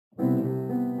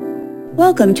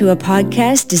Welcome to a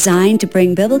podcast designed to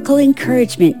bring biblical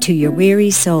encouragement to your weary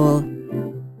soul.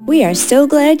 We are so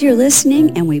glad you're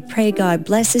listening, and we pray God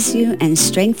blesses you and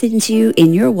strengthens you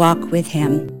in your walk with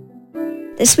Him.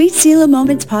 The Sweet Selah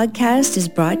Moments podcast is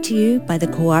brought to you by the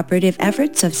cooperative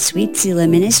efforts of Sweet Selah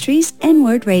Ministries and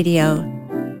Word Radio.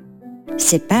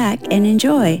 Sit back and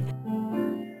enjoy.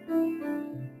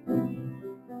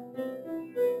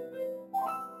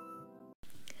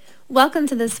 Welcome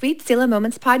to the Sweet Selah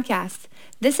Moments podcast.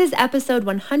 This is episode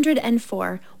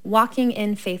 104, Walking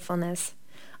in Faithfulness.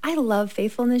 I love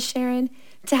faithfulness, Sharon.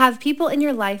 To have people in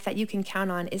your life that you can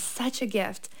count on is such a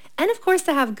gift. And of course,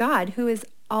 to have God, who is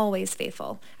always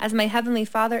faithful, as my Heavenly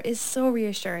Father, is so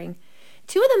reassuring.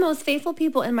 Two of the most faithful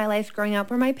people in my life growing up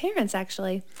were my parents,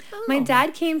 actually. My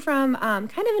dad came from kind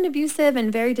of an abusive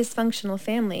and very dysfunctional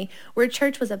family where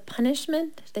church was a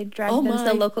punishment. They dragged him to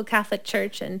the local Catholic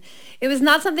church, and it was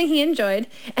not something he enjoyed.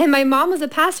 And my mom was a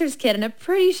pastor's kid in a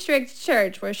pretty strict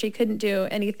church where she couldn't do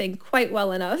anything quite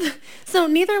well enough. So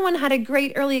neither one had a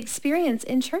great early experience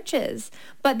in churches,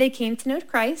 but they came to know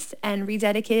Christ and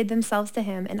rededicated themselves to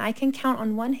Him, and I can count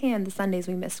on one hand the Sundays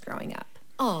we missed growing up.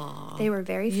 Aww. They were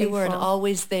very faithful. You were an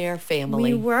always there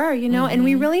family. We were, and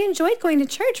we really enjoyed going to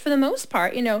church for the most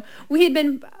part. We had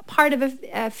been part of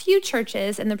a few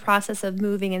churches in the process of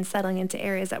moving and settling into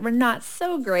areas that were not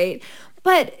so great.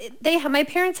 But my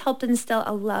parents helped instill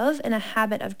a love and a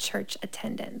habit of church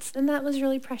attendance, and that was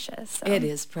really precious. So. It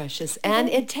is precious, and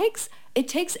it takes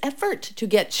effort to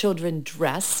get children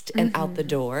dressed and out the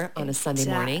door on a Sunday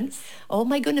morning. Oh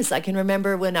my goodness, I can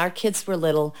remember when our kids were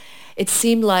little, it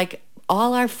seemed like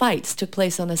all our fights took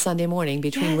place on a Sunday morning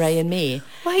between Ray and me.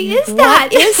 Why is that?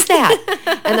 What is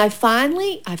that? And I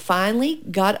finally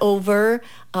got over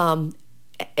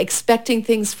expecting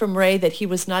things from Ray that he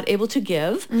was not able to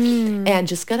give, and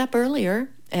just got up earlier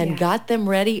and got them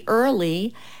ready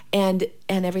early, and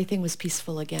everything was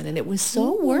peaceful again, and it was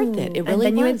so worth it. It really was. And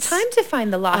then you had time to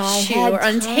find the lost shoe or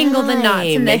untangle the knots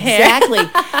in the hair. Exactly.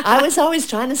 I was always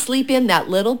trying to sleep in that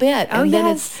little bit. And then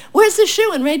it's, where's the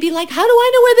shoe? And Ray'd be like, how do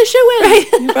I know where the shoe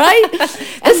is?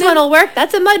 Right? This one will work.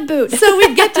 That's a mud boot. So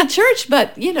we'd get to church,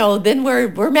 but, then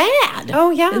we're mad.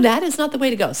 Oh, yeah. And that is not the way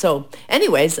to go. So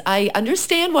anyways, I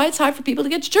understand why it's hard for people to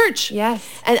get to church. Yes.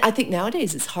 And I think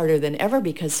nowadays it's harder than ever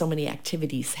because so many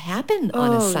activities happen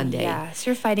on a Sunday. Yes.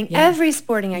 You're fighting every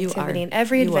sporting activity and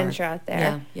every adventure out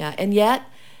there. Yeah. And yet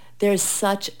there's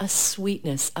such a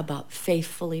sweetness about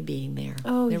faithfully being there.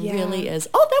 Oh, there really is.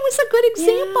 Oh, that was a good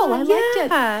example. I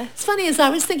liked it. It's funny, as I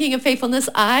was thinking of faithfulness,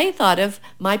 I thought of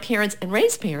my parents and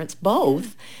Ray's parents,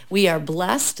 both. We are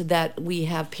blessed that we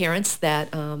have parents that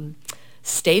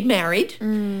stayed married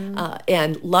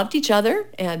and loved each other,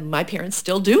 and my parents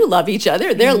still do love each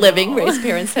other. They're living. Ray's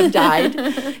parents have died.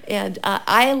 And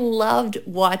I loved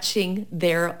watching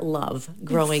their love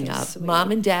growing up. Sweet.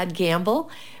 Mom and Dad Gamble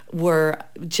were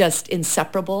just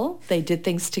inseparable. They did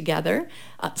things together,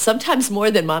 sometimes more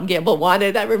than Mom Gamble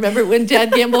wanted. I remember when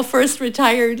Dad Gamble first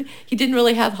retired, he didn't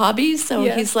really have hobbies, so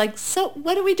he's like, so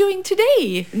what are we doing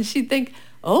today? And she'd think,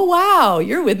 oh, wow,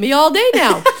 you're with me all day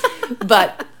now.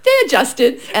 But they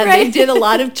adjusted, and they did a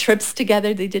lot of trips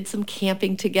together. They did some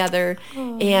camping together.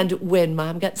 And when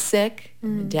Mom got sick,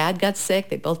 Dad got sick,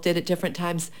 they both did at different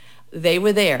times, they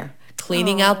were there,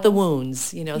 cleaning out the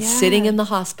wounds, sitting in the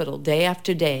hospital day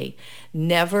after day,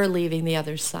 never leaving the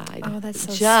other side. Oh, that's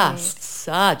so just sweet.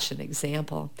 Such an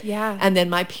example. Yeah. And then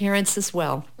my parents as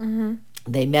well.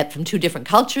 They met from two different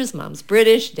cultures. Mom's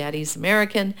British, Daddy's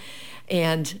American.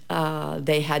 And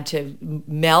they had to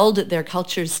meld their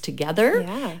cultures together.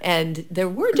 Yeah. And there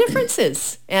were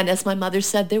differences. And as my mother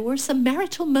said, there were some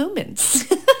marital moments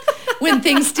when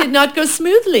things did not go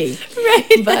smoothly.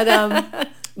 Right.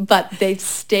 But they've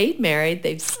stayed married.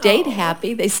 They've stayed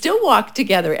happy. They still walk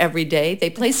together every day. They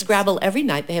play Scrabble every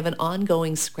night. They have an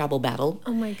ongoing Scrabble battle.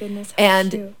 Oh, my goodness. How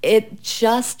cute. It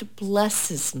just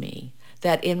blesses me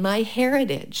that in my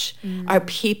heritage are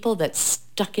people that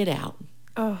stuck it out.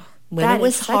 Oh, when it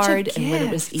was hard and when it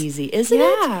was easy, isn't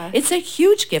it? It's a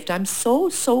huge gift. I'm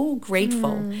so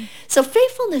grateful. So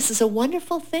faithfulness is a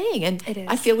wonderful thing, and it is.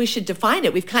 I feel we should define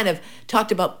it. We've kind of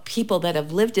talked about people that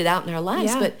have lived it out in their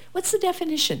lives, but what's the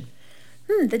definition?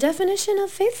 The definition of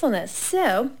faithfulness.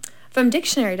 So, from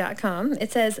dictionary.com,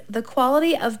 it says the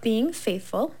quality of being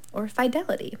faithful or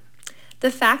fidelity.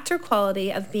 The fact or quality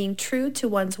of being true to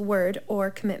one's word or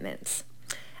commitments.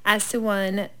 As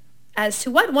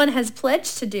to what one has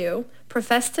pledged to do,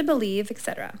 professed to believe,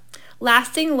 etc.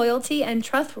 Lasting loyalty and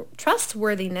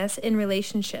trustworthiness in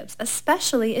relationships,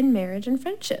 especially in marriage and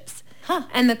friendships.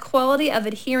 And the quality of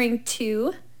adhering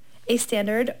to a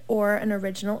standard, or an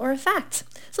original, or a fact.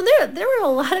 So there were a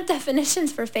lot of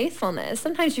definitions for faithfulness.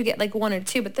 Sometimes you get like one or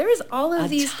two, but there is all of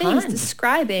these things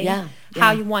describing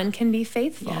how one can be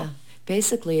faithful. Yeah.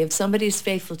 Basically, if somebody's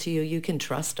faithful to you, you can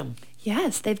trust them.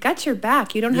 Yes, they've got your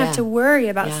back. You don't have to worry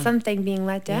about something being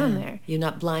let down there. You're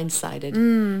not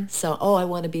blindsided. So, I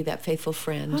want to be that faithful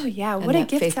friend. Oh, yeah. What a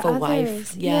gift faithful to wife.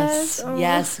 others. Yes, Oh.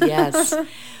 yes.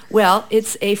 Well,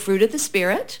 it's a fruit of the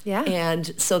Spirit. Yeah.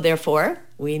 And so, therefore,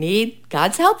 we need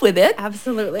God's help with it.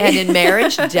 Absolutely. And in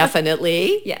marriage,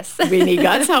 definitely. Yes. We need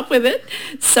God's help with it.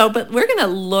 So, but we're going to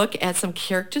look at some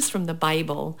characters from the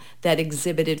Bible that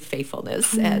exhibited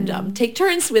faithfulness and take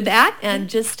turns with that and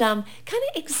just kind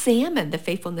of examine the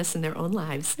faithfulness in their own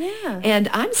lives. Yeah. And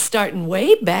I'm starting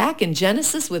way back in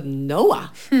Genesis with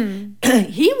Noah.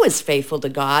 He was faithful to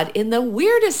God in the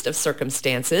weirdest of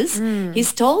circumstances.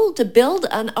 He's told to build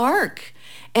an ark.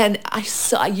 And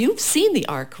you've seen the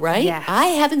ark, right? Yes. I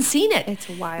haven't seen it. It's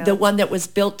wild. The one that was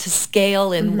built to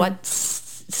scale in what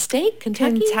state?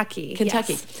 Kentucky?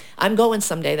 Kentucky. Yes. I'm going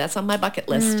someday. That's on my bucket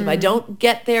list. If I don't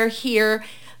get there here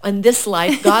in this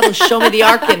life, God will show me the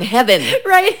ark in heaven.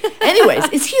 Right. Anyways,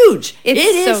 it's huge. It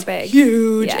is so big.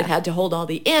 Huge. Yeah. It had to hold all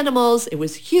the animals. It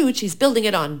was huge. He's building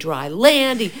it on dry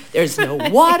land. There's no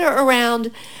water around.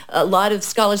 A lot of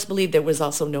scholars believe there was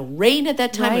also no rain at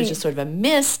that time. It was just sort of a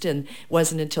mist, and it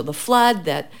wasn't until the flood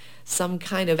that some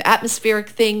kind of atmospheric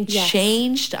thing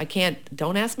changed.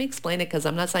 Don't ask me to explain it because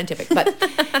I'm not scientific. But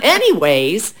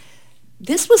anyways,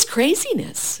 this was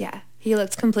craziness. Yeah. He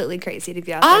looks completely crazy to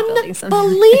be out there building something.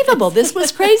 Unbelievable. This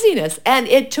was craziness. And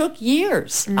it took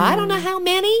years. I don't know how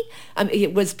many.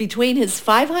 It was between his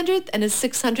 500th and his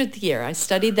 600th year. I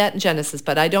studied that in Genesis,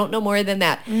 but I don't know more than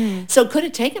that. So it could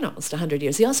have taken almost 100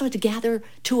 years. He also had to gather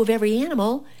 2 of every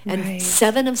animal and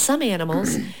 7 of some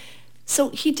animals. So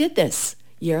he did this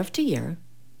year after year,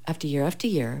 after year after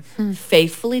year,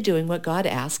 faithfully doing what God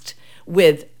asked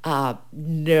with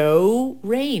no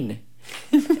rain.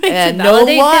 And no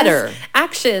water.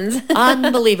 Actions.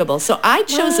 Unbelievable. So I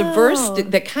chose a verse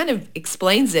that kind of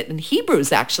explains it in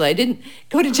Hebrews, actually. I didn't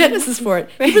go to Genesis for it.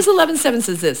 Hebrews 11:7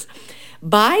 says this: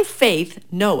 by faith,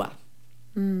 Noah,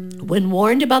 when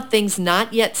warned about things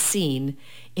not yet seen,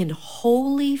 in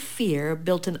holy fear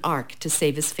built an ark to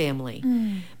save his family.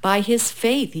 By his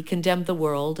faith, he condemned the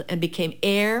world and became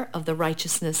heir of the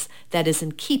righteousness that is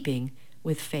in keeping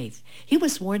with faith. He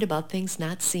was warned about things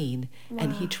not seen,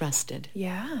 and he trusted.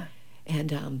 Yeah.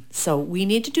 And so we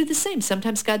need to do the same.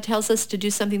 Sometimes God tells us to do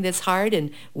something that's hard,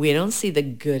 and we don't see the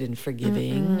good in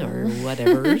forgiving or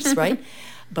whatever's, right?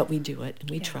 But we do it, and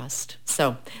we trust.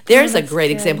 So there's a great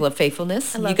example of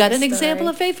faithfulness. You got an example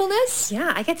of faithfulness?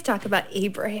 Yeah, I get to talk about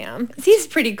Abraham, because he's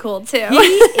pretty cool, too.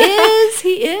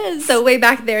 He is. So way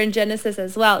back there in Genesis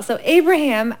as well. So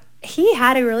Abraham, he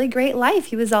had a really great life.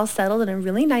 He was all settled in a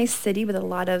really nice city with a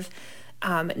lot of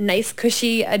nice,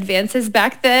 cushy advances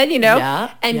back then,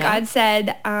 And God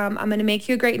said, I'm going to make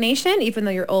you a great nation, even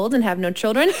though you're old and have no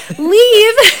children.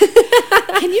 Leave.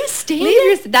 Can you stand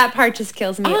it? That part just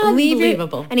kills me.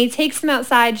 Unbelievable. And he takes them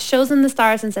outside, shows them the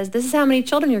stars, and says, this is how many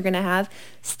children you're going to have.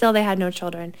 Still, they had no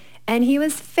children. And he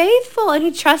was faithful, and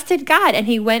he trusted God, and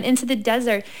he went into the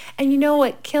desert. And you know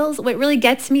what really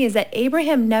gets me is that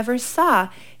Abraham never saw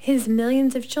his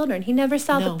millions of children. He never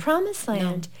saw the promised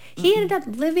land. No. He ended up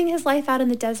living his life out in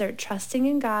the desert, trusting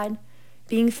in God,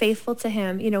 being faithful to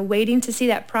him, waiting to see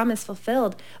that promise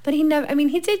fulfilled. But he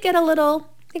did get a little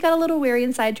weary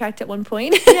and sidetracked at one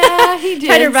point. Yeah, he did.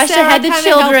 Tried to rush ahead the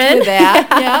children. With that.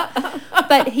 Yeah.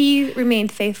 But he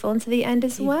remained faithful unto the end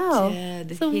as well. He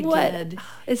did. So he did.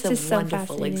 It's just a wonderful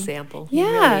so fascinating example.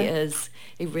 Yeah. He really is.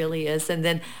 It really is. And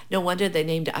then no wonder they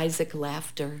named Isaac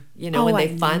Laughter. When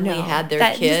they finally had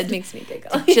their kid. That makes me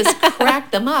giggle. Just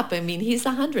cracked them up. He's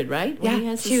 100, right?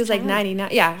 Yeah, she was like 99.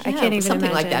 Yeah, I can't even something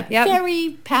imagine. like that. Yep.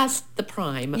 Very past the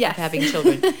prime of having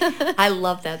children. I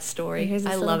love that story.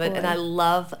 I love it. And I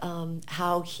love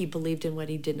how he believed in what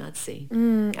he did not see.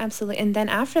 Absolutely. And then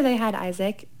after they had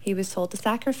Isaac, he was told to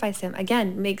sacrifice him.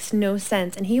 Again, makes no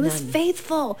sense. And he was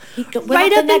faithful. He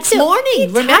went up the next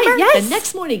morning. Remember? The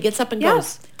next morning he gets up and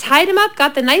goes. Tied him up,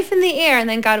 got the knife in the air, and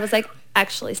then God was like,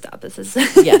 actually, stop. This is...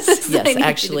 Yes,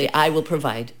 actually, I will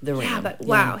provide the ram. Yeah, but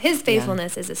wow, his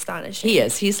faithfulness is astonishing. He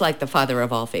is. He's like the father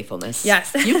of all faithfulness.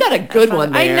 Yes. You got a good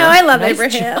one there. I know, I love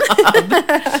Abraham.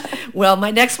 Well,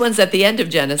 my next one's at the end of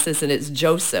Genesis, and it's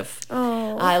Joseph.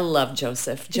 Oh. I love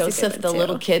Joseph. Joseph, the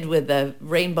little kid with the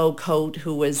rainbow coat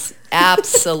who was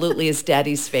absolutely his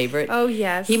daddy's favorite. Oh,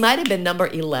 yes. He might have been number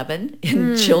 11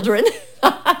 in children,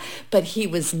 but he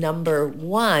was number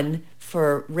 1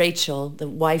 for Rachel, the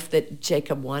wife that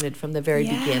Jacob wanted from the very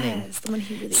beginning. Yes, the one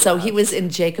he really So loved. he was, in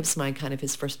Jacob's mind, kind of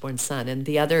his firstborn son, and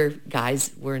the other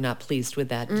guys were not pleased with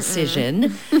that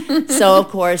decision. So, of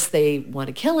course, they want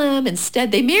to kill him.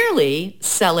 Instead, they merely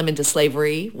sell him into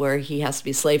slavery, where he has to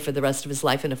be a slave for the rest of his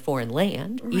life in a foreign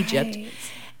land, Egypt. Right.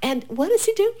 And what does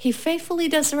he do? He faithfully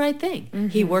does the right thing.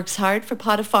 He works hard for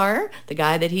Potiphar, the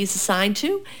guy that he's assigned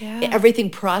to. Yeah. Everything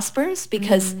prospers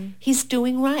because he's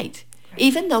doing right.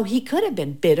 Even though he could have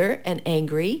been bitter and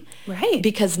angry Right.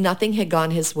 because nothing had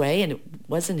gone his way and it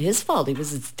wasn't his fault. He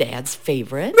was his dad's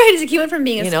favorite. Right, as he went from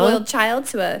being a You know? spoiled child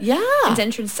to a Yeah.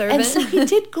 indentured servant. And so he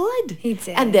did good. He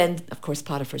did. And then, of course,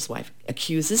 Potiphar's wife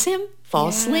accuses him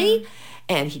falsely,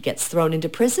 and he gets thrown into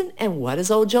prison. And what does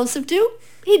old Joseph do?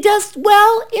 He does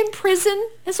well in prison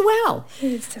as well.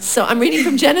 So I'm reading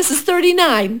from Genesis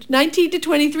 39, 19 to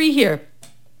 23 here.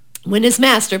 When his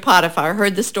master, Potiphar,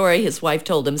 heard the story his wife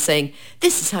told him, saying,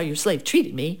 "This is how your slave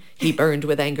treated me," he burned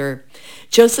with anger.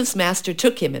 Joseph's master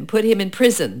took him and put him in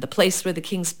prison, the place where the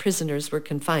king's prisoners were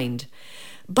confined.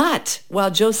 But while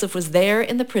Joseph was there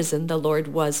in the prison, the Lord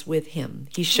was with him.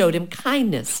 He showed him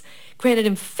kindness, granted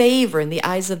him favor in the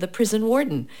eyes of the prison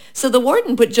warden. So the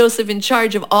warden put Joseph in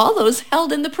charge of all those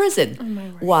held in the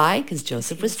prison. Why? Because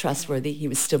Joseph was trustworthy. He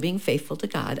was still being faithful to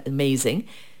God. Amazing.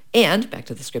 And, back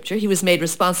to the scripture, he was made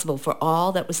responsible for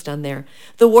all that was done there.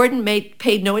 The warden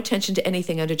paid no attention to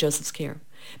anything under Joseph's care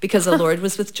because the Lord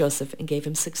was with Joseph and gave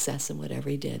him success in whatever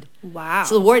he did. Wow.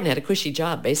 So the warden had a cushy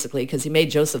job, basically, because he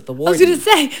made Joseph the I warden. was going to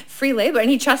say, free labor, and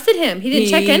he trusted him. He didn't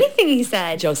check anything he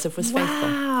said. Joseph was faithful.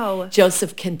 Wow.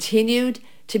 Joseph continued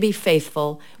to be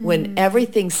faithful when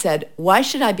everything said, why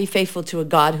should I be faithful to a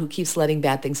God who keeps letting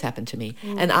bad things happen to me?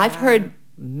 And I've heard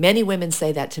many women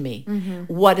say that to me.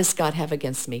 What does God have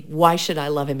against me? Why should I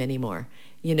love him anymore?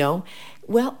 You know?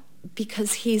 Well,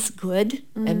 because he's good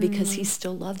and because he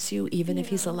still loves you, even if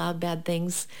he's allowed bad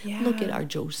things. Look at our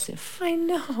Joseph. I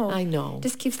know. I know.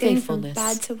 Just keeps getting from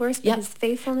Faithfulness. bad to worse, but Yep. his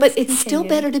faithfulness But it's still continued.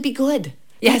 better to be good.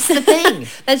 Yes. That's the thing.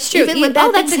 That's true. Even when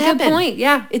bad that's a things good happen, point.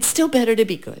 Yeah. it's still better to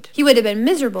be good. He would have been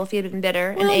miserable if he had been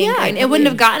bitter and Well, angry, yeah, and it wouldn't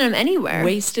have probably gotten him anywhere.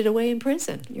 Wasted away in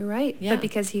prison. You're right. Yeah. But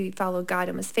because he followed God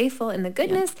and was faithful in the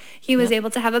goodness, he was able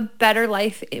to have a better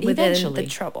life within Eventually. the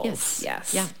troubles.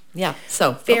 Yes. Yeah. Yeah.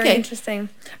 So, Very okay. interesting.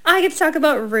 I get to talk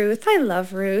about Ruth. I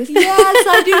love Ruth. Yes,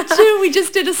 I do too. We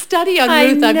just did a study on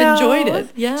Ruth. I've enjoyed know. it.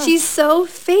 Yeah. She's so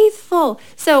faithful.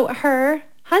 So her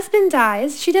husband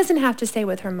dies. She doesn't have to stay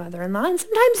with her mother-in-law. And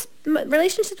sometimes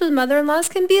relationships with mother-in-laws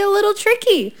can be a little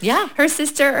tricky. Yeah. Her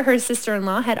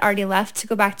sister-in-law had already left to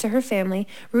go back to her family.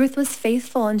 Ruth was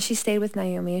faithful and she stayed with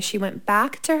Naomi. She went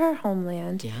back to her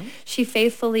homeland. Yeah. She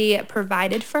faithfully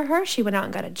provided for her. She went out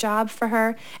and got a job for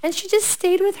her. And she just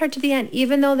stayed with her to the end,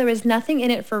 even though there was nothing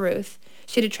in it for Ruth.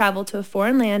 She had to travel to a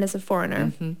foreign land as a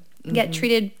foreigner. Get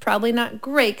treated probably not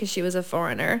great because she was a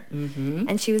foreigner.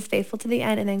 And she was faithful to the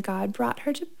end. And then God brought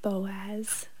her to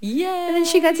Boaz. Yeah. And then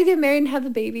she got to get married and have a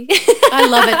baby. I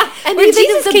love it. And Where even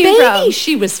Jesus the came baby, from.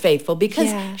 she was faithful because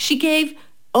Yeah. she gave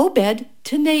Obed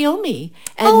to Naomi.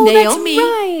 And Oh, that's Naomi,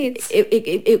 right.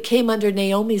 it came under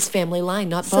Naomi's family line,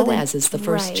 not So then- Boaz's, the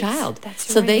first right. child. That's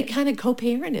so they right. kind of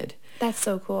co-parented. That's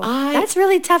so cool. I- That's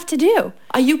really tough to do.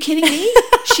 Are you kidding me?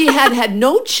 She had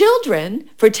no children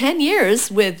for 10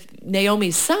 years with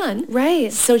Naomi's son.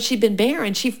 Right. So she'd been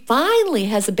barren. She finally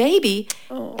has a baby,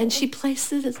 Oh. and she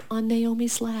places it on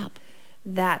Naomi's lap.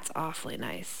 That's awfully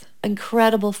nice.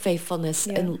 Incredible faithfulness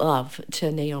and love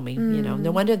to Naomi. You know,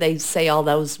 no wonder they say all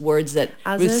those words that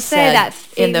I was Ruth gonna say said that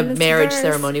in the famous marriage verse.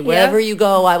 ceremony. Yep. Wherever you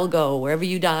go, I will go. Wherever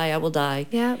you die, I will die.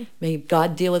 Yep. May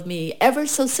God deal with me ever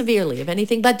so severely if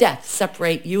anything but death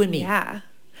separate you and me. Yeah.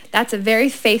 That's a very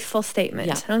faithful statement.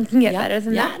 Yeah. I don't can get Yeah, better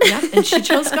than yeah, that. yeah. And she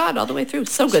chose God all the way through.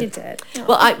 So good. She did.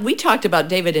 Well, we talked about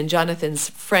David and Jonathan's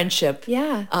friendship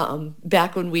Yeah.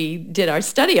 back when we did our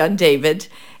study on David.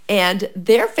 And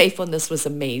their faithfulness was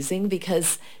amazing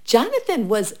because Jonathan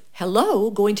was,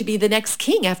 going to be the next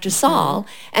king after Saul.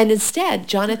 And instead,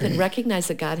 Jonathan recognized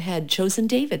that God had chosen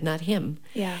David, not him.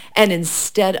 Yeah. And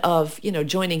instead of,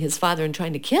 joining his father and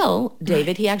trying to kill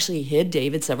David, he actually hid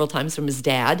David several times from his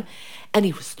dad. And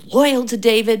he was loyal to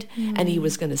David, and he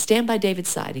was going to stand by David's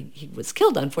side. He was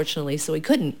killed, unfortunately, so he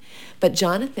couldn't. But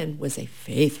Jonathan was a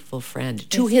faithful friend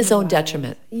to his own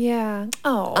detriment. Yeah.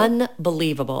 Oh.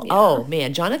 Unbelievable. Oh,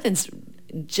 man, Jonathan's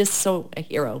just so a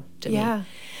hero to Yeah. me.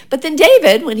 But then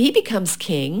David, when he becomes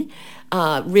king,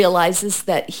 realizes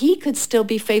that he could still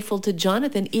be faithful to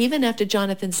Jonathan even after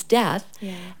Jonathan's death,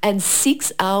 and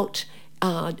seeks out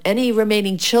any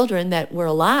remaining children that were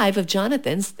alive of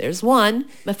Jonathan's. There's one,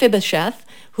 Mephibosheth,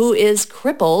 who is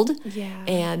crippled. Yeah.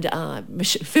 And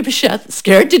Mephibosheth,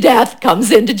 scared to death,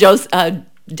 comes into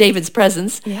David's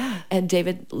presence. Yeah. And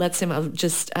David lets him,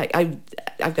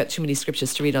 I've got too many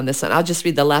scriptures to read on this one. I'll just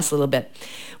read the last little bit.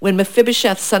 When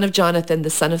Mephibosheth, son of Jonathan, the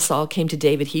son of Saul, came to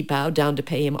David, he bowed down to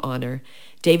pay him honor.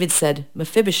 David said,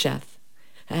 Mephibosheth,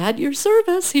 at your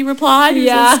service, he replied. He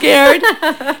was so scared.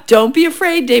 Don't be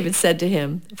afraid, David said to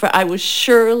him, for I will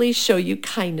surely show you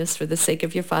kindness for the sake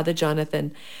of your father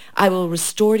Jonathan. I will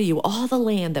restore to you all the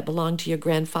land that belonged to your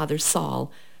grandfather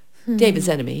Saul, David's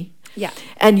enemy. Yeah.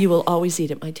 And you will always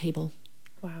eat at my table.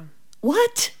 Wow.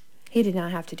 What? He did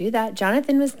not have to do that.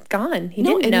 Jonathan was gone. He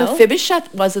No, didn't and know.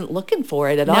 Mephibosheth wasn't looking for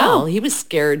it at all. He was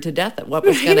scared to death at what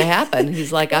was going to happen.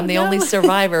 He's like, I'm the only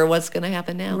survivor. What's going to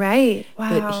happen now? Right.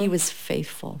 Wow. But he was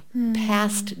faithful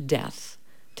past death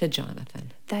to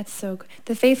Jonathan. That's so good.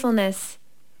 The faithfulness,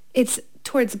 it's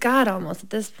towards God almost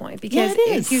at this point, because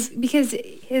Yeah, it is. because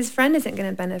his friend isn't going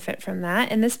to benefit from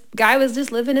that, and this guy was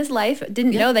just living his life,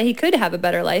 didn't know that he could have a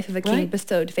better life if a king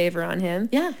bestowed favor on him.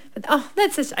 Yeah. But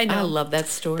that's just, I know. I love that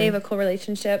story. They have a cool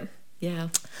relationship. Yeah.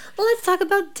 Well, let's talk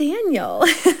about Daniel.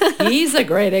 He's a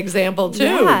great example too.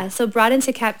 Yeah. So brought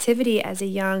into captivity as a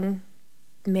young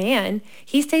man,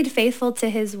 he stayed faithful to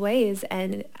his ways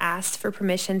and asked for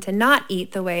permission to not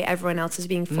eat the way everyone else was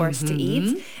being forced to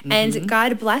eat. And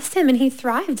God blessed him, and he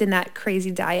thrived in that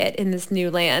crazy diet in this new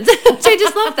land. Which I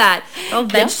just love that. All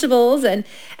vegetables. And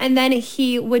then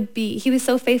he was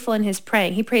so faithful in his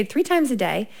praying. He prayed 3 times a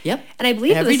day. Yep. And I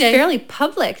believe Every it was day. fairly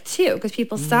public too, because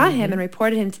people saw him and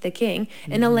reported him to the king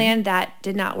in a land that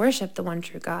did not worship the one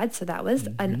true God. So that was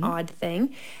an odd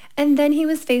thing. And then he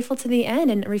was faithful to the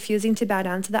end and refusing to bow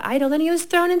down to the idol. Then he was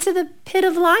thrown into the pit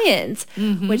of lions,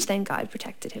 which then God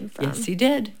protected him from. Yes, he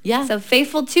did. Yeah. So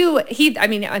faithful to,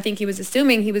 I think he was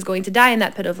assuming he was going to die in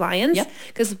that pit of lions. Yep.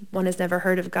 Because one has never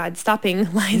heard of God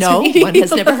stopping lions No, from eating one has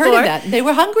people never heard before. of that. They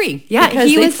were hungry. Yeah, because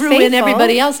he they was threw in faithful.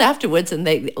 everybody else afterwards, and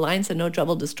the lions had no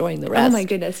trouble destroying the rest. Oh my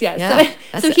goodness, yes.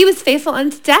 Yeah, So he was faithful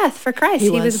unto death for Christ. He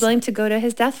was was. willing to go to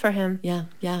his death for him. Yeah,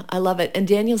 yeah, I love it. And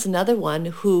Daniel's another one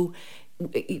who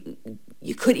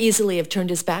you could easily have turned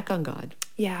his back on God.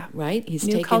 Yeah. Right? He's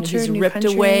New taken, culture, he's new ripped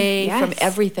country. away from Yes.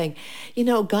 everything. You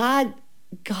know, God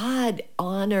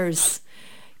honors,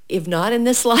 if not in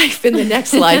this life, in the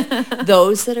next life,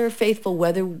 those that are faithful,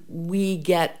 whether we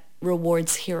get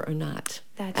rewards here or not.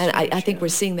 That's and very I think true. we're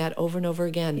seeing that over and over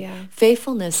again. Yeah.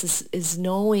 Faithfulness is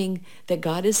knowing that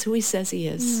God is who he says he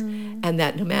is, and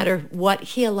that no matter what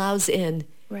he allows in,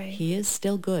 Right. he is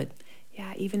still good.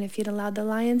 Yeah, even if he'd allowed the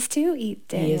lions to eat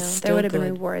He Daniel, is there still would have been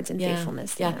good. rewards and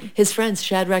faithfulness to Yeah, him. his friends,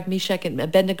 Shadrach, Meshach, and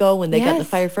Abednego, when they got in the Yes.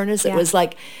 fire furnace, Yeah. it was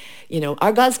like,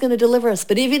 our God's going to deliver us.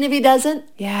 But even if he doesn't,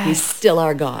 Yes. he's still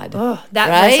our God. Oh, that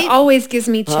right? verse always gives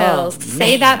me chills. Oh,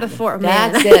 Say that man. before,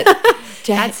 man. That's it.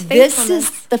 That's This faithfulness.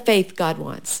 is the faith God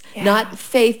wants. Yeah. Not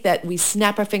faith that we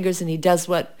snap our fingers and he does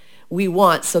what we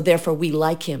want, so therefore we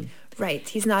like him. Right.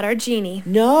 He's not our genie.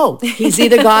 No, he's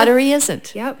either God or he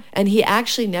isn't. Yep. And he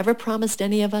actually never promised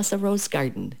any of us a rose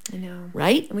garden. I know.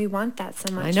 Right? And we want that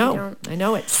so much. I We know. don't. I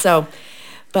know it. So,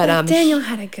 but Daniel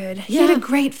had he had Yeah. a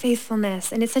great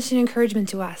faithfulness, and it's such an encouragement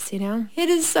to us, it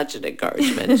is such an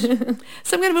encouragement.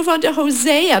 So I'm going to move on to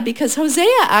Hosea, because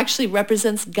Hosea actually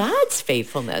represents God's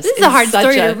faithfulness. This is a in hard such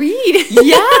story to read.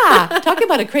 Yeah. Talk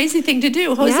about a crazy thing to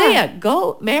do. Hosea, Yeah.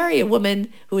 go marry a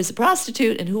woman who is a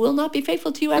prostitute and who will not be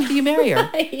faithful to you after you marry her.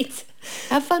 Right.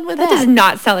 Have fun with That does that.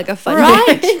 not sound like a fun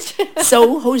Right. marriage.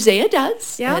 So Hosea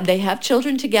does. Yeah. And they have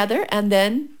children together. And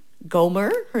then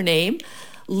Gomer, her name,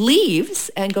 leaves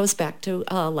and goes back to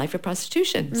a life of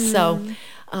prostitution. So,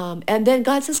 and then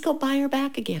God says, go buy her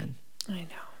back again I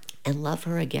know. and love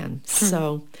her again.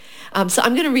 So I'm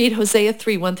going to read Hosea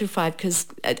 3, 1 through 5, because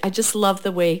I just love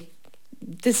the way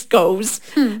this goes.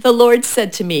 The Lord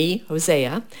said to me,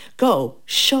 Hosea, go,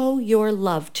 show your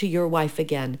love to your wife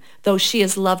again, though she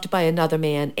is loved by another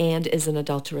man and is an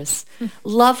adulteress.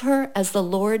 Love her as the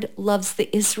Lord loves the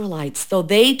Israelites, though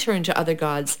they turn to other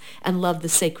gods and love the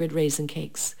sacred raisin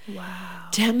cakes. Wow.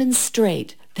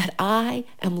 Demonstrate that I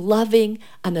am loving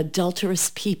an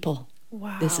adulterous people.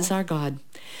 Wow. This is our God.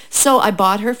 So I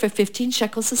bought her for 15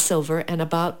 shekels of silver and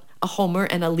about a homer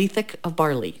and a lethek of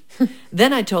barley.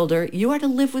 Then I told her, you are to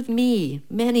live with me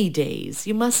many days.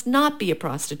 You must not be a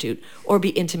prostitute or be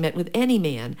intimate with any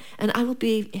man, and I will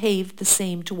behave the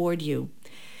same toward you.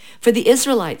 For the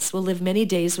Israelites will live many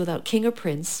days without king or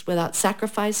prince, without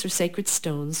sacrifice or sacred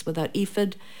stones, without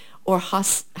ephod or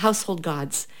household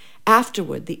gods.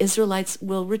 Afterward, the Israelites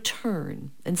will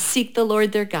return and seek the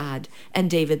Lord their God and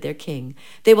David their king.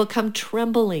 They will come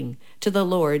trembling to the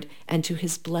Lord and to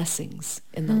his blessings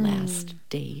in the last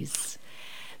days.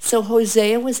 So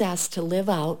Hosea was asked to live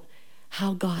out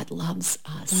how God loves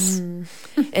us.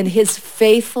 And his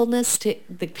faithfulness to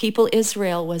the people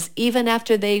Israel was, even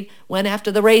after they went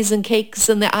after the raisin cakes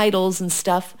and the idols and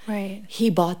stuff, Right. he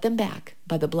bought them back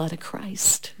by the blood of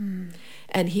Christ.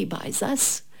 And he buys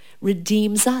us,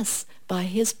 redeems us by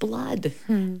his blood.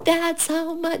 That's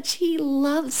how much he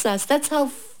loves us. That's how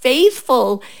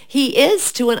faithful he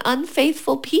is to an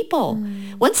unfaithful people.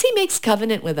 Once he makes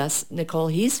covenant with us, Nicole,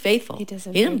 he's faithful. He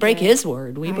doesn't didn't break break it. his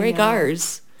word. We I break know.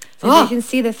 ours. So you can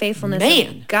see the faithfulness man.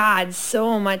 of God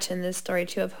so much in this story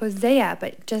too of Hosea,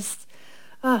 but just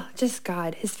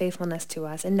God, his faithfulness to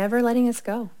us and never letting us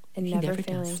go and never never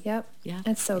failing. does. Yep. Yeah,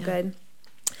 That's so yeah. good.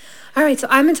 All right, so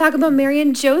I'm going to talk about Mary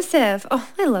and Joseph. Oh,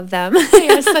 I love them. They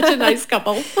are such a nice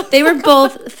couple. They were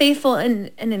both faithful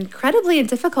in an incredibly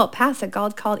difficult path that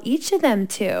God called each of them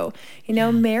to. You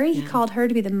know, Mary, he called her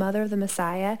to be the mother of the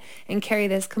Messiah and carry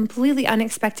this completely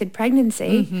unexpected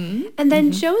pregnancy. And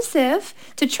then Joseph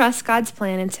to trust God's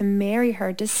plan and to marry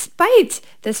her despite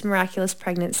this miraculous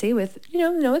pregnancy with,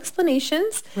 no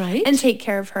explanations. Right. And take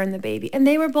care of her and the baby. And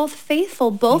they were both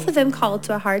faithful, both of them called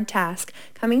to a hard task,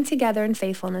 coming together in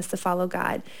faithfulness to follow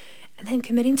God, and then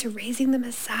committing to raising the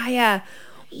Messiah.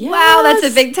 Wow, that's a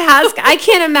big task. I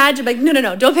can't imagine. Like,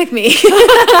 no, don't pick me.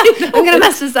 I'm gonna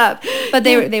mess this up. But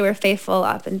they were faithful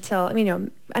up until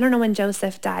I don't know when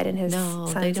Joseph died in his they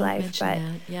son's don't life, mention but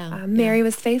that. Yeah, Mary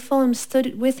was faithful and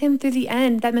stood with him through the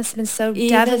end. That must have been so Even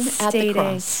devastating. at the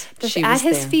cross, Just she at was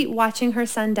his there. feet, watching her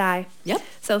son die. Yep.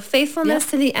 So faithfulness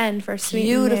to the end for sweet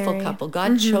Beautiful Mary. couple.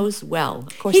 God chose well.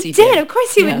 Of course He he did. Of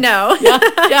course he would know.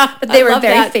 Yeah. But they I were love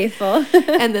very that. faithful.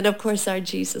 And then, of course, our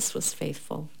Jesus was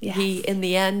faithful. Yes. He, in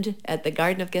the end, at the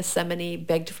Garden of Gethsemane,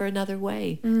 begged for another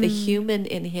way. The human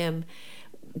in him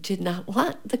did not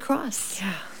want the cross,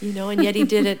 and yet he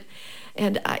did it.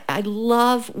 And I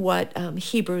love what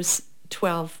Hebrews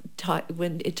 12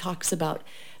 when it talks about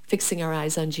fixing our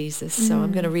eyes on Jesus. So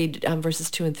I'm going to read verses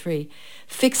 2 and 3.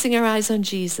 Fixing our eyes on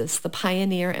Jesus, the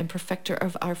pioneer and perfecter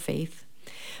of our faith.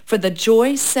 For the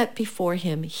joy set before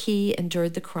him, he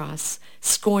endured the cross,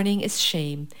 scorning its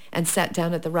shame, and sat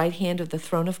down at the right hand of the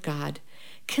throne of God.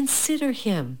 Consider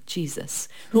him, Jesus,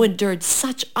 who endured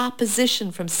such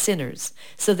opposition from sinners,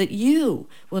 so that you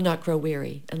will not grow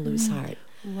weary and lose heart.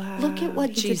 Wow. Look at what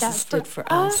He did Jesus that did for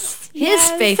us. Yes.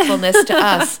 His faithfulness to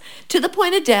us, to the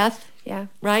point of death. Yeah.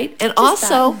 Right? And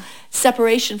also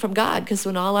separation from God, because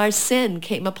when all our sin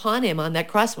came upon him on that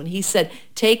cross, when he said,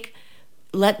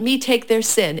 let me take their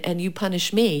sin and you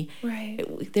punish me. Right.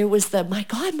 There was the, my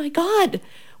God,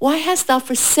 why hast thou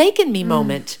forsaken me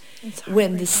moment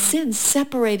when the sin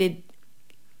separated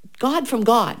God from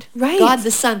God. Right. God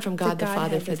the Son from God the Godhead,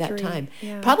 Father for the that three. time.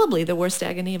 Yeah. Probably the worst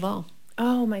agony of all.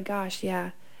 Oh my gosh,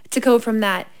 yeah. To go from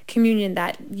that communion,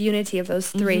 that unity of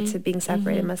those three to being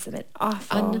separated must have been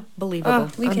awful. Unbelievable.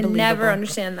 Oh, we can never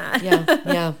understand that.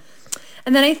 Yeah.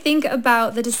 And then I think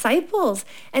about the disciples,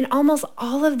 and almost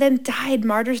all of them died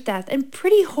martyr's death, and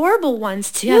pretty horrible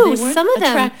ones too. Yeah, they weren't Some of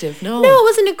them attractive, no. it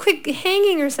wasn't a quick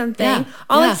hanging or something. Yeah,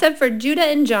 All yeah. except for Judah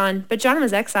and John, but John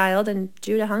was exiled and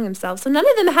Judah hung himself. So none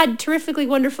of them had terrifically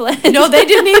wonderful ends. No, they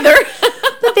didn't either.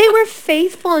 But they were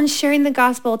faithful in sharing the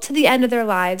gospel to the end of their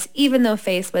lives, even though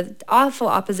faced with awful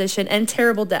opposition and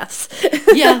terrible deaths.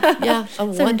 Yeah. A Some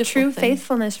wonderful true thing.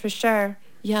 faithfulness for sure.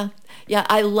 Yeah,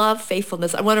 I love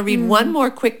faithfulness. I want to read one more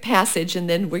quick passage, and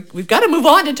then we've got to move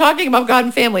on to talking about God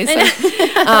and family. So,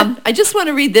 I just want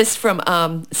to read this from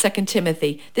 2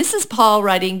 Timothy. This is Paul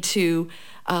writing to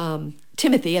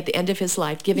Timothy at the end of his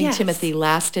life, giving Yes. Timothy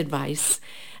last advice.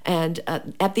 And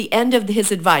at the end of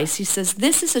his advice, he says,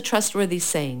 this is a trustworthy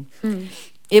saying.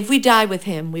 If we die with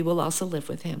him, we will also live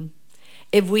with him.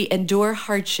 If we endure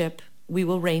hardship, we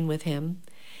will reign with him.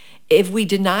 If we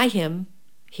deny him,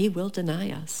 he will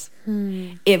deny us.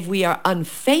 If we are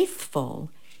unfaithful,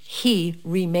 he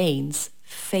remains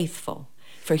faithful,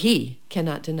 for he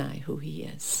cannot deny who he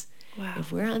is. Wow.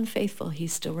 If we're unfaithful, he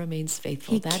still remains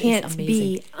faithful. He That is can't amazing.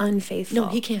 be unfaithful. No,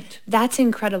 he can't. That's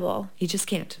incredible. He just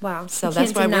can't. Wow. So He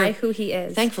that's can't why deny we're who he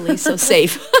is. thankfully so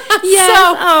safe.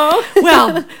 Yes.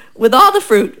 Well, with all the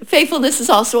fruit, faithfulness is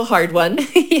also a hard one.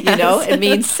 You know, it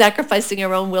means sacrificing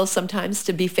our own will sometimes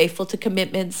to be faithful to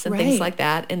commitments and things Right. like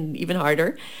that, and even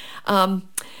harder.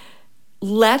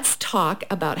 let's talk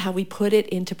about how we put it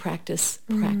into practice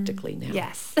practically now.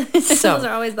 Yes. So, Those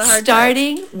are always the hard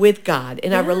starting with God,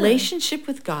 in our relationship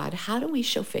with God, how do we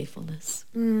show faithfulness?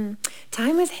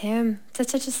 Time with him.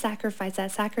 That's such a sacrifice.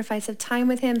 That sacrifice of time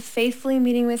with him, faithfully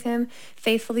meeting with him,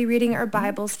 faithfully reading our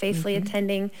Bibles, faithfully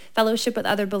attending fellowship with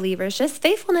other believers. Just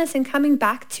faithfulness and coming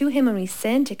back to him when we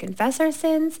sin, to confess our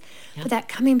sins, but that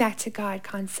coming back to God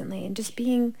constantly and just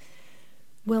being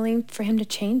willing for him to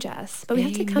change us. But we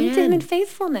have to come to him in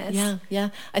faithfulness. Yeah.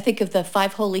 I think of the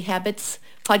 5 Holy Habits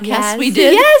podcast Yes. we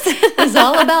did. Yes. It was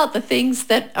all about the things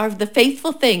that are the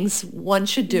faithful things one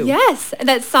should do. Yes.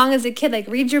 That song as a kid, like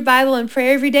read your Bible and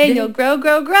pray every day and you'll grow.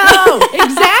 Oh,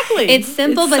 exactly. It's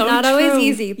simple, It's but so not always true.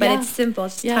 easy. But Yeah. it's simple.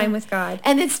 It's just Yeah. time with God.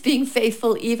 And it's being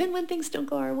faithful even when things don't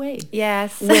go our way.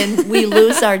 Yes. When we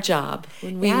lose our job,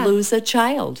 when we Yeah. lose a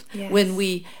child, Yes. when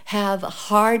we have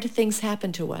hard things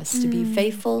happen to us, to be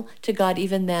faithful to God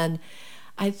even then,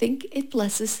 I think it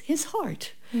blesses his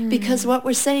heart. Because what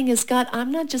we're saying is, God, I'm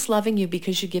not just loving you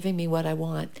because you're giving me what I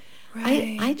want.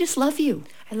 Right. I just love you.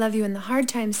 I love you in the hard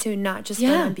times too, not just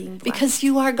when I'm being blessed. Because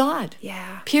you are God.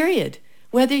 Yeah. Period.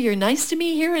 Whether you're nice to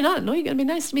me here or not, no, you're going to be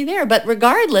nice to me there. But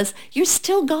regardless, you're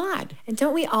still God. And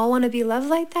don't we all want to be loved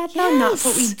like that though? Not for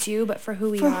what we Yes. do, but for who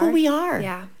we For are. who we are.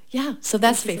 Yeah. Yeah, so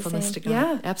that's This is the faithfulness same. to God.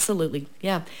 Yeah. Absolutely.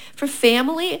 Yeah. For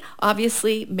family,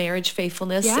 obviously, marriage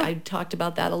faithfulness. Yeah. I talked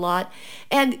about that a lot.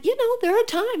 And, there are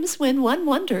times when one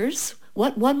wonders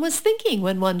what one was thinking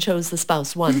when one chose the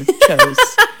spouse one chose,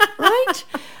 right?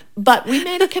 But we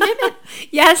made a commitment.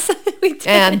 Yes, we did.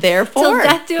 And therefore, Till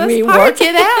death do us we part. work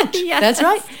it out. Yes. That's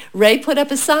right. Ray put up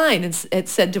a sign and it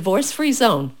said divorce-free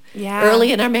zone. Yeah.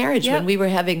 Early in our marriage Yep. when we were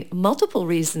having multiple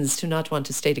reasons to not want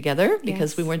to stay together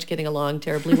because Yes. we weren't getting along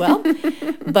terribly well.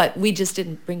 But we just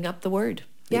didn't bring up the word.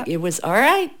 Yep. It was, all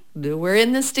right, we're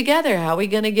in this together. How are we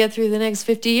going to get through the next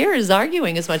 50 years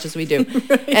arguing as much as we do?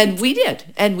 And we did.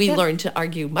 And we learned to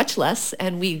argue much less,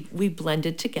 and we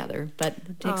blended together. But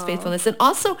it takes faithfulness. And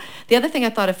also, the other thing I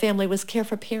thought of family was care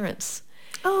for parents.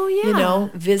 Oh, yeah.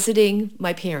 Visiting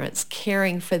my parents,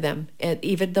 caring for them, and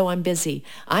even though I'm busy,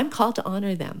 I'm called to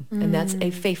honor them, and that's a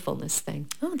faithfulness thing.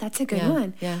 Oh, that's a good Yeah,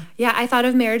 one. yeah. Yeah, I thought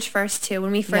of marriage first, too.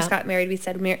 When we first Yeah. got married, we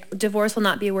said divorce will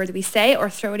not be a word that we say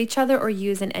or throw at each other or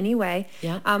use in any way.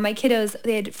 Yeah. My kiddos,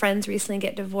 they had friends recently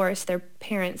get divorced, their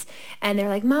parents, and they're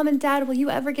like, Mom and Dad, will you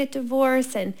ever get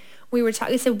divorced? And we were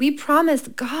talking, we said, we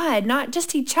promised God, not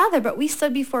just each other, but we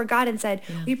stood before God and said,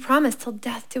 we promise till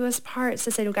death do us part. So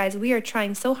I said, guys, we are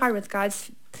trying so hard with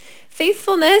God's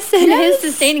faithfulness and his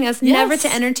sustaining us, never to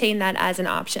Yes. entertain that as an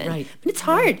option. Right. But it's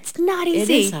hard. It's not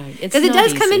easy. is hard. It's Because it not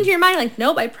does come easy. into your mind like,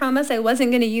 nope, I promise I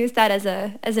wasn't going to use that as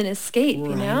an escape,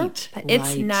 you know? Right, But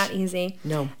it's right. not easy.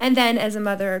 No. And then as a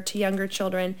mother to younger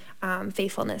children,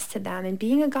 faithfulness to them and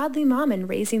being a godly mom and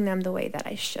raising them the way that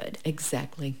I should.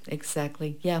 Exactly.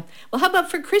 Yeah. Well, how about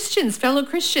for Christians, fellow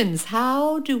Christians?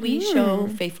 How do we show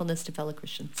faithfulness to fellow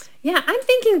Christians? Yeah, I'm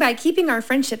thinking by keeping our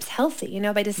friendships healthy,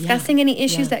 by discussing any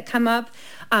issues that come up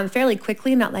fairly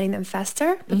quickly, not letting them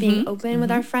fester, but being open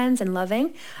with our friends and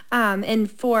loving. And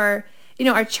for,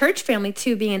 our church family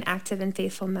too, being an active and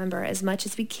faithful member as much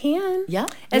as we can. Yeah,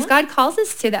 As yeah. God calls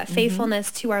us to that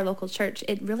faithfulness to our local church,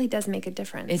 it really does make a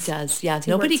difference. It does. Yeah.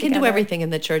 to work Nobody can do together. everything in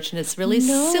the church, and it's really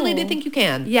No. silly to think you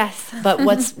can. Yes. But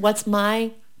what's my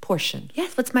portion?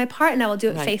 Yes, what's my part? And I will do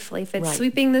it Right, faithfully. If it's right.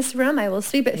 sweeping this room, I will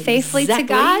sweep it faithfully Exactly. to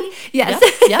God. Yes.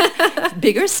 Yep.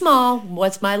 Big or small,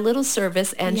 what's my little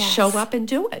service, and Yes. show up and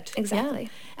do it. Exactly. Yeah.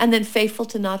 And then faithful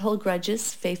to not hold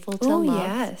grudges, faithful to Oh, love.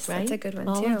 yes. Right? That's a good one,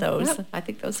 All too. of those. Yep. I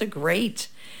think those are great.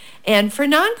 And for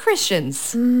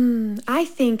non-Christians, I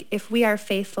think if we are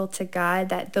faithful to God,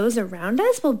 that those around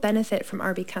us will benefit from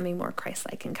our becoming more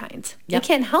Christ-like and kind. Yep. We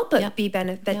can't help but Yep. be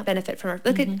Yep. benefit from our.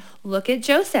 Look at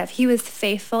Joseph. He was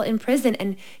faithful in prison,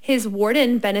 and his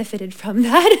warden benefited from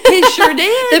that. He sure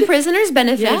did. The prisoners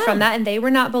benefited Yeah. from that, and they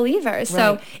were not believers.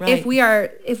 So Right,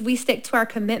 right. if we stick to our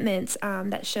commitments,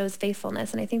 that shows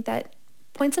faithfulness, and I think that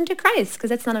points them to Christ, because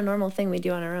that's not a normal thing we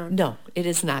do on our own. No, it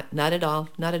is not. Not at all.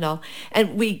 Not at all.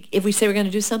 And if we say we're going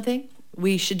to do something,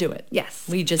 we should do it. Yes.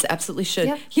 We just absolutely should.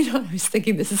 Yep. I was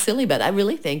thinking this is silly, but I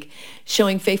really think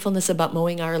showing faithfulness about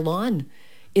mowing our lawn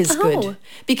is Oh. good.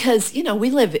 Because, we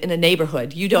live in a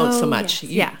neighborhood. You don't so Oh, much.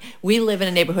 yes. Yeah. We live in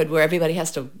a neighborhood where everybody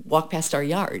has to walk past our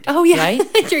yard. Oh, yeah.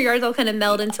 Right? Your yards all kind of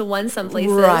meld into one some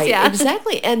places. Right, Yeah.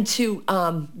 exactly. And to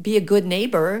be a good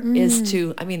neighbor is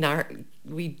to,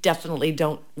 we definitely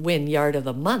don't win yard of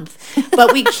the month,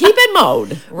 but we keep it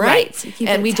mowed, right? Right, you keep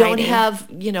and it we don't tidy.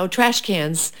 have, trash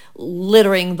cans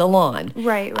littering the lawn.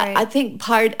 Right. I think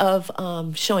part of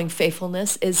showing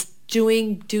faithfulness is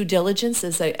doing due diligence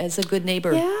as a good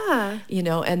neighbor. Yeah.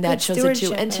 And that Good shows it too.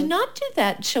 stewardship And to of- not do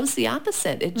that shows the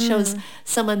opposite. It shows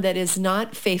someone that is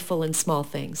not faithful in small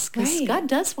things. Because Right. God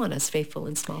does want us faithful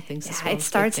in small things as well. It as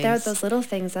starts big there with things. those little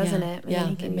things, doesn't it? And Yeah, then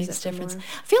he can it use makes for a difference. more.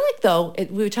 I feel like, though,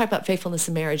 we were talking about faithfulness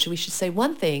in marriage. We should say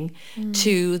one thing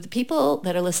to the people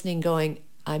that are listening going,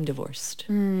 I'm divorced.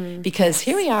 Because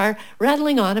here we are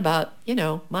rattling on about,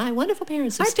 my wonderful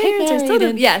parents who Our stayed parents are married. still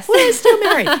and yes. we're still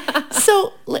married.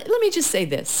 So let me just say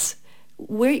this.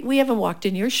 We haven't walked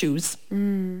in your shoes.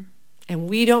 And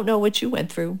we don't know what you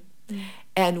went through.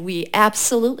 And we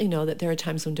absolutely know that there are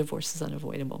times when divorce is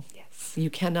unavoidable. Yes. You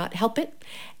cannot help it.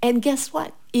 And guess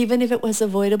what? Even if it was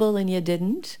avoidable and you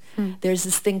didn't, there's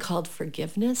this thing called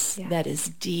forgiveness that is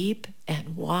deep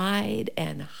and wide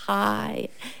and high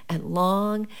and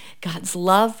long. God's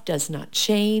love does not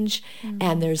change.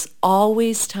 And there's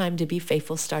always time to be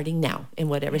faithful starting now in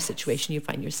whatever situation you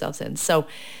find yourselves in. So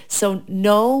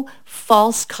no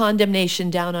false condemnation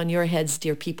down on your heads,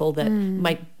 dear people, that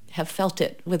might have felt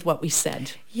it with what we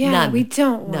said. Yeah, None. we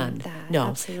don't want None. that. No.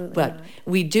 Absolutely But not.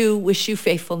 we do wish you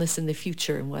faithfulness in the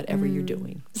future in whatever you're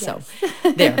doing. So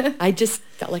there. I just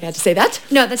felt like I had to say that.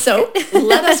 No, that's so good.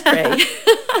 let us pray.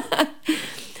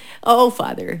 Oh,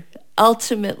 Father,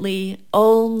 ultimately,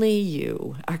 only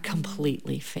you are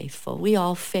completely faithful. We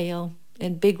all fail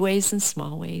in big ways and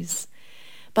small ways.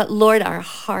 But Lord, our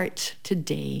heart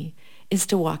today is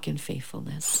to walk in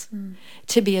faithfulness,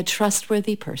 to be a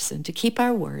trustworthy person, to keep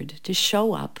our word, to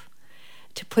show up,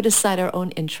 to put aside our own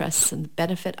interests and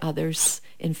benefit others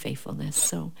in faithfulness.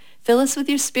 So fill us with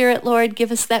your Spirit, Lord.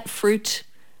 Give us that fruit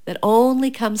that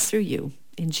only comes through you.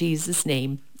 In Jesus'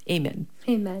 name, amen.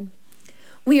 Amen.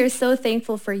 We are so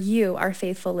thankful for you, our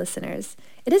faithful listeners.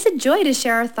 It is a joy to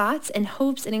share our thoughts and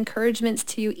hopes and encouragements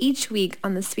to you each week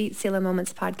on the Sweet Selah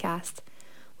Moments podcast.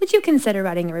 Would you consider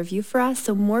writing a review for us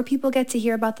so more people get to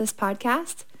hear about this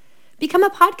podcast? Become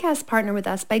a podcast partner with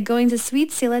us by going to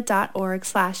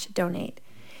sweetselah.org/donate.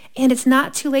 And it's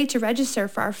not too late to register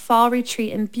for our fall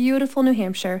retreat in beautiful New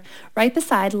Hampshire, right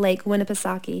beside Lake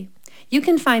Winnipesaukee. You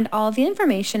can find all the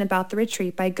information about the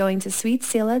retreat by going to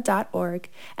sweetselah.org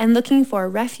and looking for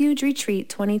Refuge Retreat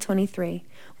 2023.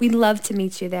 We'd love to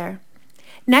meet you there.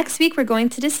 Next week, we're going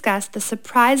to discuss the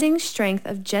surprising strength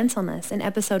of gentleness in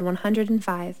episode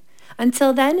 105.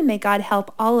 Until then, may God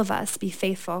help all of us be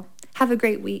faithful. Have a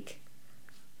great week.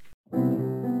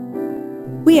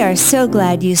 We are so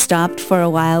glad you stopped for a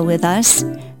while with us.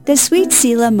 The Sweet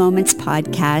Selah Moments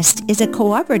podcast is a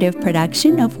cooperative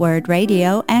production of Word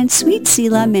Radio and Sweet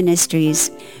Selah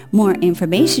Ministries. More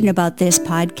information about this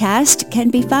podcast can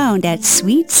be found at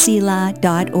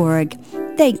sweetselah.org.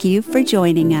 Thank you for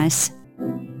joining us.